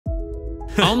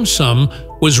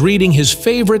AumSum was reading his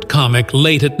favorite comic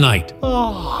late at night.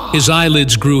 His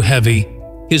eyelids grew heavy,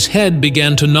 his head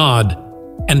began to nod,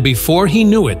 and before he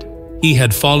knew it, he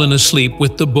had fallen asleep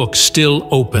with the book still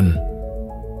open.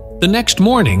 The next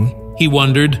morning, he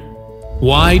wondered,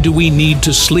 why do we need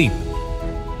to sleep?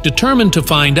 Determined to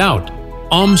find out,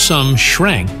 AumSum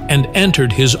shrank and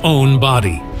entered his own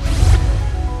body.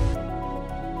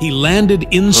 He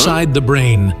landed inside the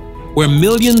brain, where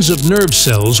millions of nerve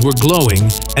cells were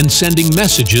glowing and sending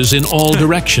messages in all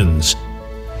directions.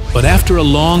 But after a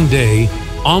long day,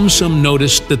 AumSum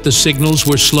noticed that the signals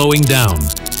were slowing down,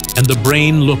 and the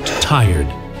brain looked tired.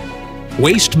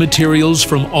 Waste materials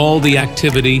from all the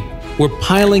activity were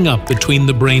piling up between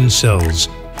the brain cells,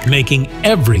 making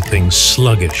everything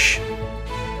sluggish.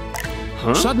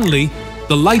 Suddenly,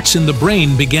 the lights in the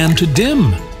brain began to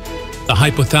dim. The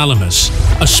hypothalamus,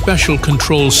 a special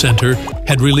control center,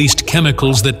 had released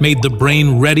chemicals that made the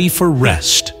brain ready for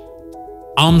rest.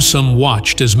 AumSum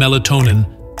watched as melatonin,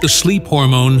 the sleep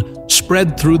hormone,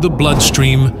 spread through the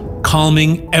bloodstream,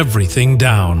 calming everything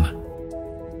down.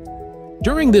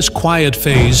 During this quiet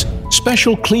phase,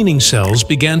 special cleaning cells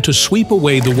began to sweep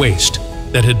away the waste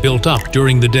that had built up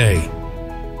during the day.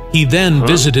 He then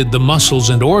visited the muscles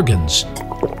and organs.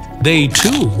 They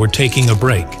too were taking a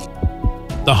break.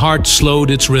 The heart slowed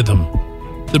its rhythm,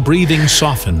 the breathing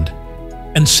softened,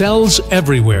 and cells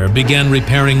everywhere began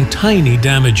repairing tiny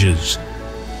damages.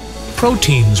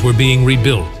 Proteins were being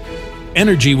rebuilt,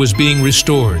 energy was being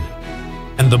restored,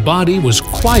 and the body was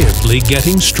quietly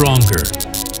getting stronger.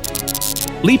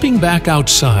 Leaping back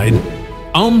outside,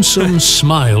 AumSum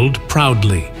smiled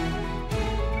proudly.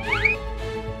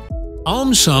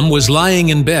 AumSum was lying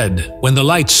in bed when the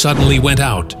lights suddenly went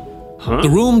out. The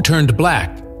room turned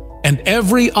black, and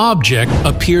every object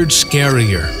appeared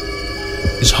scarier.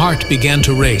 His heart began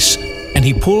to race, and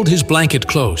he pulled his blanket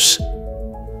close.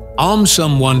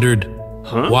 AumSum wondered,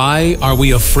 why are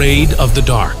we afraid of the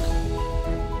dark?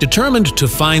 Determined to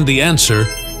find the answer,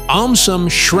 AumSum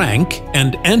shrank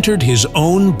and entered his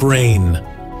own brain.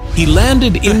 He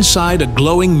landed inside a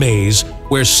glowing maze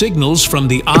where signals from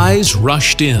the eyes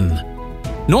rushed in.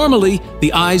 Normally,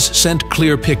 the eyes sent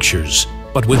clear pictures,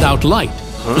 but without light,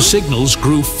 the signals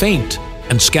grew faint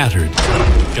and scattered.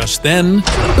 Just then,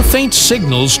 the faint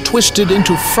signals twisted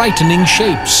into frightening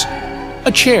shapes.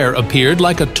 A chair appeared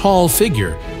like a tall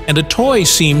figure, and a toy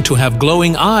seemed to have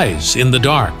glowing eyes in the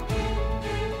dark.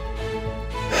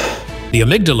 The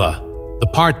amygdala, the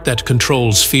part that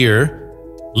controls fear,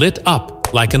 lit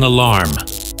up like an alarm,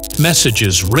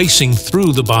 messages racing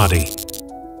through the body.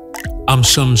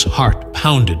 AumSum's heart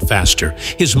pounded faster,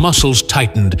 his muscles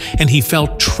tightened, and he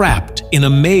felt trapped in a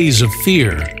maze of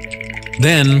fear.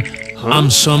 Then,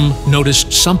 AumSum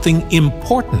noticed something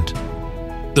important.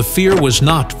 The fear was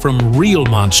not from real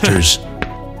monsters.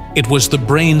 It was the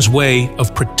brain's way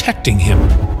of protecting him.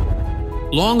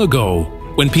 Long ago,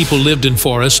 when people lived in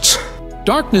forests,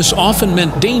 darkness often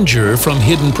meant danger from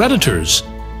hidden predators.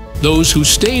 Those who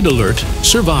stayed alert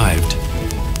survived.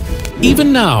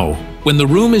 Even now, when the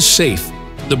room is safe,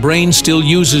 the brain still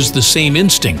uses the same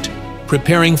instinct,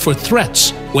 preparing for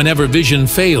threats whenever vision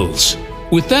fails.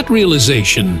 With that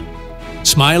realization,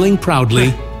 smiling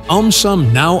proudly,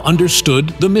 AumSum now understood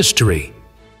the mystery.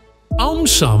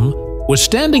 AumSum was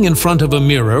standing in front of a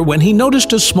mirror when he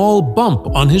noticed a small bump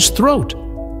on his throat.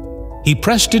 He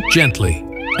pressed it gently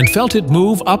and felt it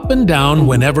move up and down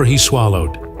whenever he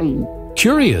swallowed.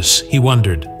 Curious, he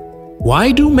wondered,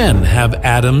 why do men have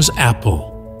Adam's apple?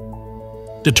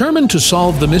 Determined to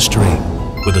solve the mystery,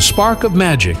 with a spark of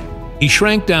magic, he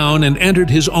shrank down and entered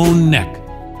his own neck.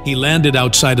 He landed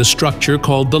outside a structure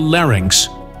called the larynx,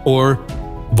 or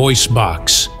voice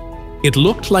box. It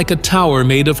looked like a tower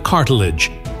made of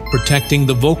cartilage, protecting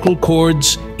the vocal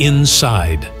cords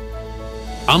inside.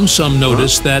 AumSum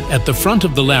noticed that at the front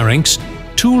of the larynx,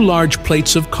 two large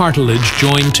plates of cartilage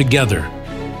joined together.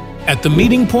 At the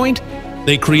meeting point,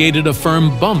 they created a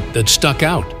firm bump that stuck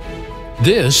out.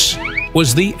 This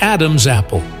was the Adam's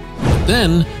apple.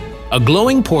 Then, a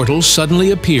glowing portal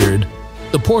suddenly appeared.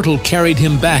 The portal carried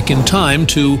him back in time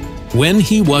to when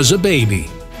he was a baby.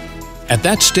 At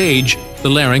that stage, the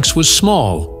larynx was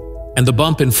small, and the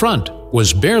bump in front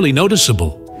was barely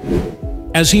noticeable.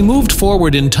 As he moved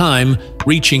forward in time,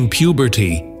 reaching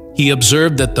puberty, he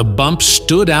observed that the bump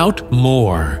stood out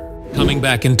more. Coming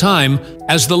back in time,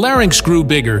 as the larynx grew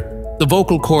bigger, the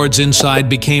vocal cords inside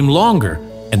became longer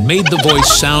and made the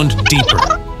voice sound deeper.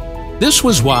 This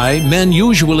was why men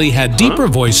usually had deeper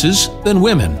voices than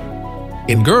women.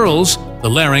 In girls, the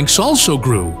larynx also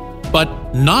grew,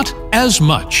 but not as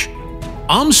much.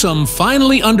 AumSum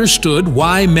finally understood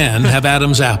why men have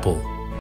Adam's apple.